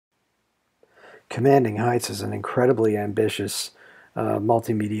commanding heights as an incredibly ambitious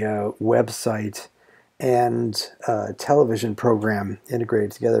multimedia website and television program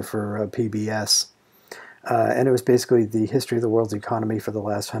integrated together for PBS. And it was basically the history of the world's economy for the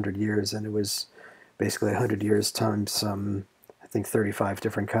last 100 years, and it was basically 100 years times some, I think, 35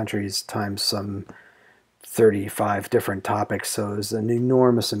 different countries times some 35 different topics. So it was an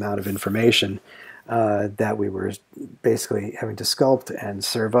enormous amount of information that we were basically having to sculpt and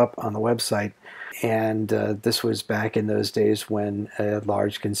serve up on the website. And this was back in those days when a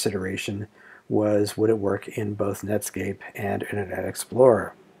large consideration was, would it work in both Netscape and Internet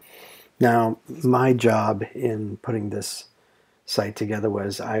Explorer? Now, my job in putting this site together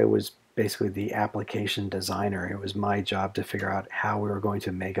was I was basically the application designer. It was my job to figure out how we were going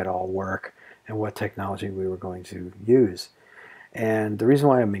to make it all work and what technology we were going to use. And the reason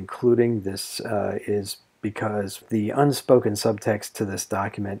why I'm including this is because the unspoken subtext to this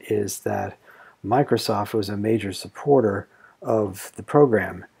document is that Microsoft was a major supporter of the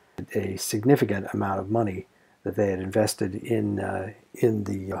program, a significant amount of money that they had invested in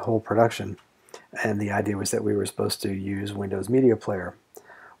the whole production. And the idea was that we were supposed to use Windows Media Player.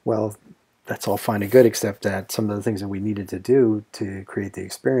 Well, that's all fine and good, except that some of the things that we needed to do to create the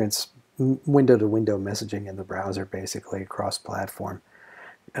experience, window-to-window messaging in the browser, basically cross-platform,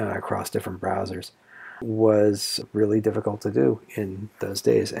 across different browsers, was really difficult to do in those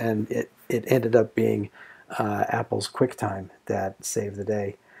days. And it ended up being Apple's QuickTime that saved the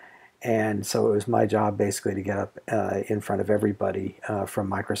day. And so it was my job basically to get up in front of everybody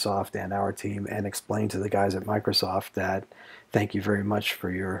from Microsoft and our team and explain to the guys at Microsoft that thank you very much for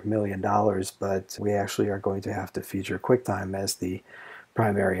your $1 million, but we actually are going to have to feature QuickTime as the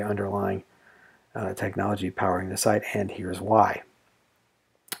primary underlying technology powering the site, and here's why.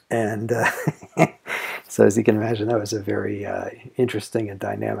 And so as you can imagine, that was a very interesting and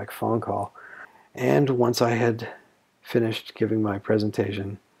dynamic phone call. And once I had finished giving my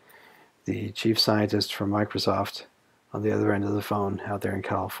presentation, the chief scientist from Microsoft on the other end of the phone out there in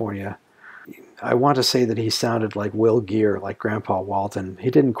California, I want to say that he sounded like Will Geer, like Grandpa Walton.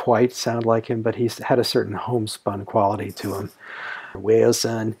 He didn't quite sound like him, but he had a certain homespun quality to him. Well,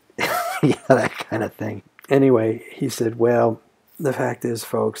 son, that kind of thing. Anyway, he said, well, the fact is,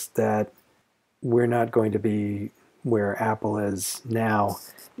 folks, that we're not going to be where Apple is now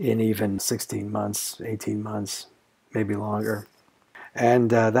in even 16 months, 18 months, maybe longer. And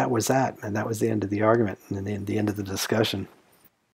that was that, and that was the end of the argument and the end of the discussion.